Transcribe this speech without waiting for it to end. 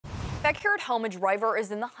Back here at home, a driver is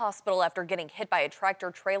in the hospital after getting hit by a tractor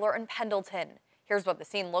trailer in Pendleton. Here's what the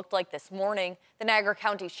scene looked like this morning. The Niagara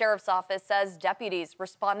County Sheriff's Office says deputies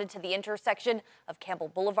responded to the intersection of Campbell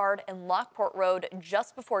Boulevard and Lockport Road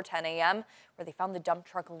just before 10 a.m., where they found the dump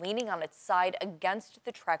truck leaning on its side against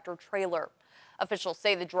the tractor trailer. Officials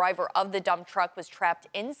say the driver of the dump truck was trapped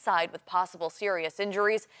inside with possible serious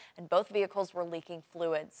injuries, and both vehicles were leaking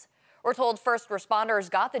fluids. We're told first responders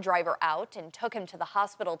got the driver out and took him to the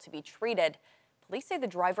hospital to be treated. Police say the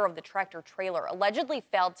driver of the tractor trailer allegedly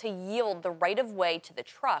failed to yield the right-of-way to the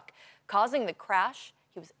truck, causing the crash.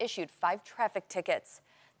 He was issued 5 traffic tickets.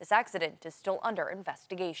 This accident is still under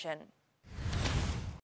investigation.